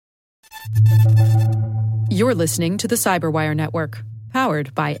You're listening to the Cyberwire Network,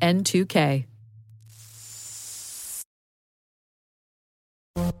 powered by N2K.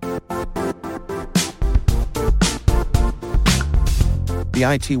 The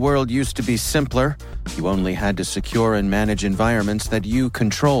IT world used to be simpler. You only had to secure and manage environments that you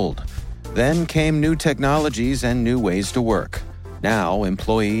controlled. Then came new technologies and new ways to work. Now,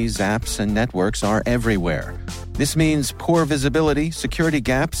 employees, apps, and networks are everywhere. This means poor visibility, security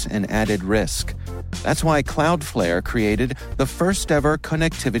gaps, and added risk. That's why Cloudflare created the first-ever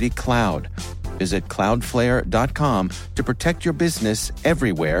connectivity cloud. Visit cloudflare.com to protect your business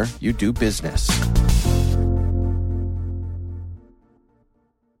everywhere you do business.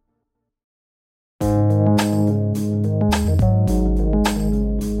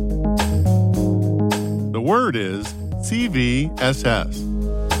 The word is CVSS.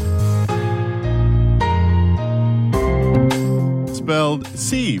 Spelled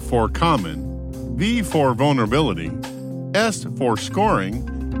C for common, V for vulnerability, S for scoring,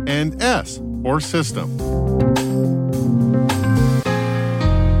 and S for system.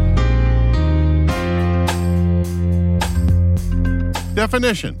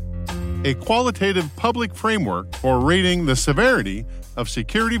 Definition: a qualitative public framework for rating the severity of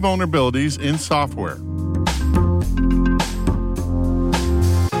security vulnerabilities in software.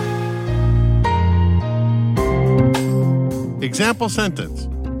 Example sentence: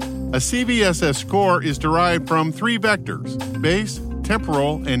 a CVSS score is derived from three vectors, base,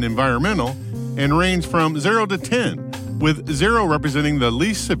 temporal, and environmental, and range from 0 to 10, with 0 representing the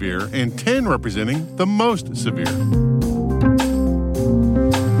least severe and 10 representing the most severe.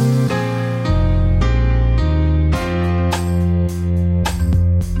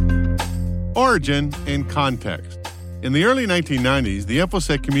 Origin and context. In the early 1990s, the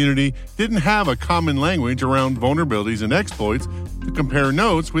InfoSec community didn't have a common language around vulnerabilities and exploits to compare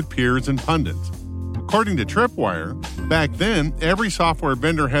notes with peers and pundits. According to Tripwire, back then, every software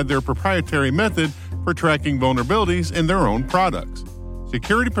vendor had their proprietary method for tracking vulnerabilities in their own products.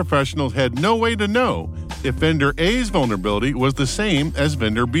 Security professionals had no way to know if vendor A's vulnerability was the same as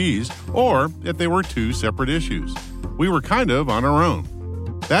vendor B's, or if they were two separate issues. We were kind of on our own.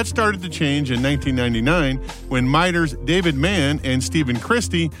 That started to change in 1999 when MITRE's David Mann and Stephen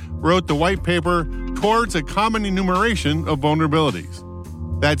Christie wrote the white paper Towards a Common Enumeration of Vulnerabilities.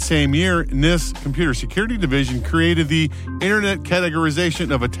 That same year, NIST's Computer Security Division created the Internet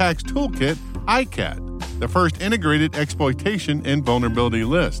Categorization of Attacks Toolkit, ICAT, the first integrated exploitation and vulnerability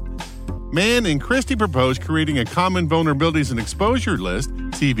list. Mann and Christie proposed creating a common vulnerabilities and exposure list,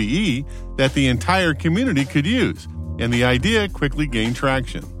 CVE, that the entire community could use, and the idea quickly gained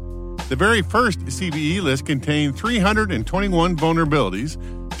traction. The very first CVE list contained 321 vulnerabilities,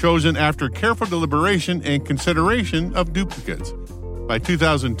 chosen after careful deliberation and consideration of duplicates. By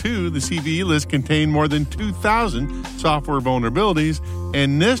 2002, the CVE list contained more than 2,000 software vulnerabilities,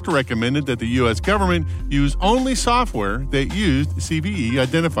 and NIST recommended that the U.S. government use only software that used CVE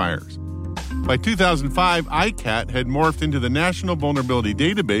identifiers. By 2005, ICAT had morphed into the National Vulnerability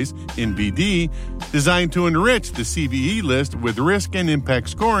Database, NVD, designed to enrich the CVE list with risk and impact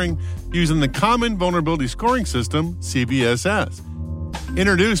scoring using the Common Vulnerability Scoring System, CVSS.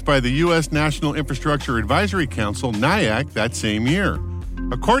 Introduced by the U.S. National Infrastructure Advisory Council, NIAC, that same year.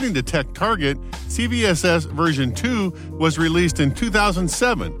 According to TechTarget, CVSS version 2 was released in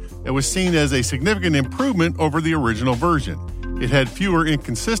 2007 and was seen as a significant improvement over the original version. It had fewer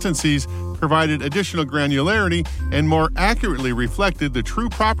inconsistencies, provided additional granularity, and more accurately reflected the true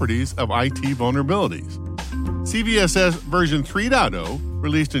properties of IT vulnerabilities. CVSS version 3.0,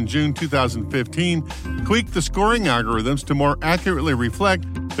 released in June 2015, tweaked the scoring algorithms to more accurately reflect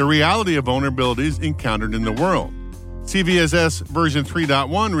the reality of vulnerabilities encountered in the world. CVSS version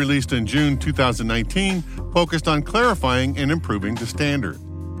 3.1, released in June 2019, focused on clarifying and improving the standard.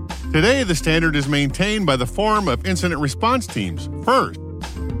 Today, the standard is maintained by the Forum of Incident Response Teams, FIRST.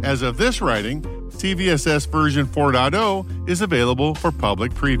 As of this writing, CVSS version 4.0 is available for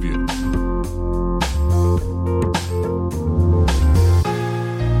public preview.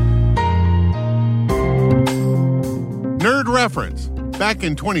 Nerd reference. Back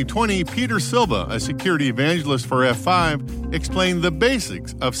in 2020, Peter Silva, a security evangelist for F5, explained the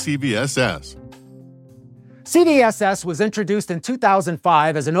basics of CVSS. CVSS was introduced in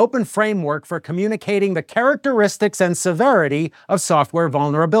 2005 as an open framework for communicating the characteristics and severity of software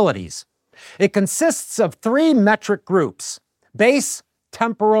vulnerabilities. It consists of three metric groups: base,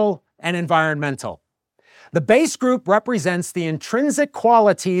 temporal, and environmental. The base group represents the intrinsic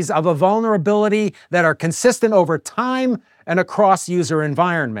qualities of a vulnerability that are consistent over time and across user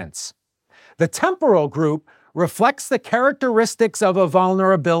environments. The temporal group reflects the characteristics of a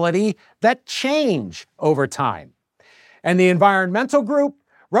vulnerability that change over time. And the environmental group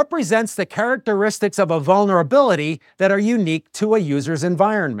represents the characteristics of a vulnerability that are unique to a user's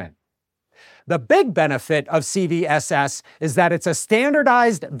environment. The big benefit of CVSS is that it's a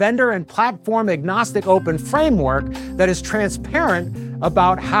standardized vendor and platform agnostic open framework that is transparent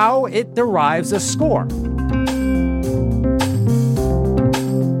about how it derives a score.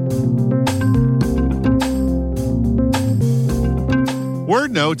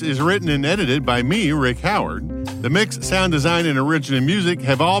 Word Notes is written and edited by me, Rick Howard. The mix, sound design, and original music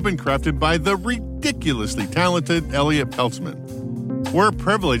have all been crafted by the ridiculously talented Elliot Peltzman. We're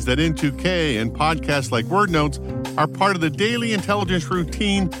privileged that N2K and podcasts like Word Notes are part of the daily intelligence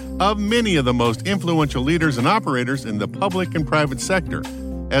routine of many of the most influential leaders and operators in the public and private sector,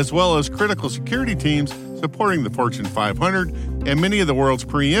 as well as critical security teams supporting the Fortune 500 and many of the world's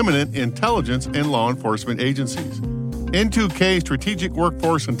preeminent intelligence and law enforcement agencies. N2K Strategic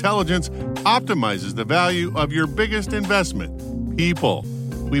Workforce Intelligence optimizes the value of your biggest investment, people.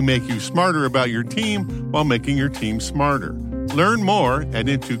 We make you smarter about your team while making your team smarter. Learn more at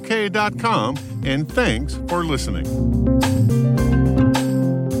n2k.com, and thanks for listening.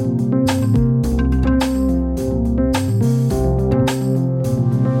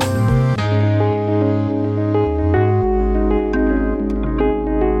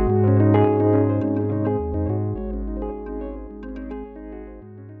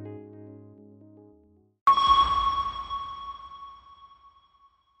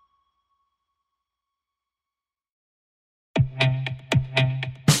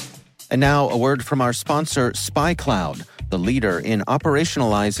 And now, a word from our sponsor, SpyCloud, the leader in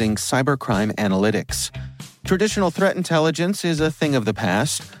operationalizing cybercrime analytics. Traditional threat intelligence is a thing of the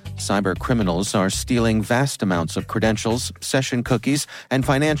past. Cyber criminals are stealing vast amounts of credentials, session cookies, and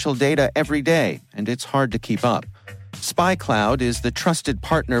financial data every day, and it's hard to keep up. SpyCloud is the trusted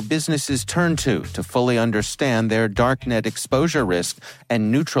partner businesses turn to fully understand their darknet exposure risk and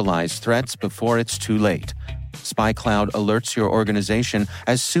neutralize threats before it's too late. SpyCloud alerts your organization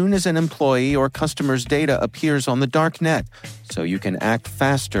as soon as an employee or customer's data appears on the dark net, so you can act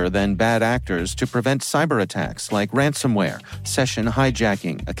faster than bad actors to prevent cyber attacks like ransomware, session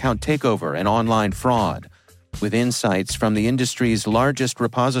hijacking, account takeover, and online fraud. With insights from the industry's largest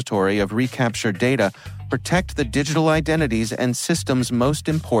repository of recaptured data, protect the digital identities and systems most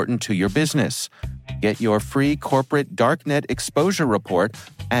important to your business. Get your free corporate darknet exposure report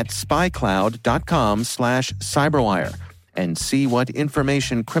at spycloud.com/cyberwire and see what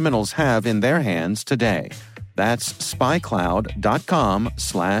information criminals have in their hands today. That's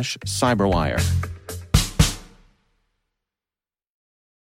spycloud.com/cyberwire.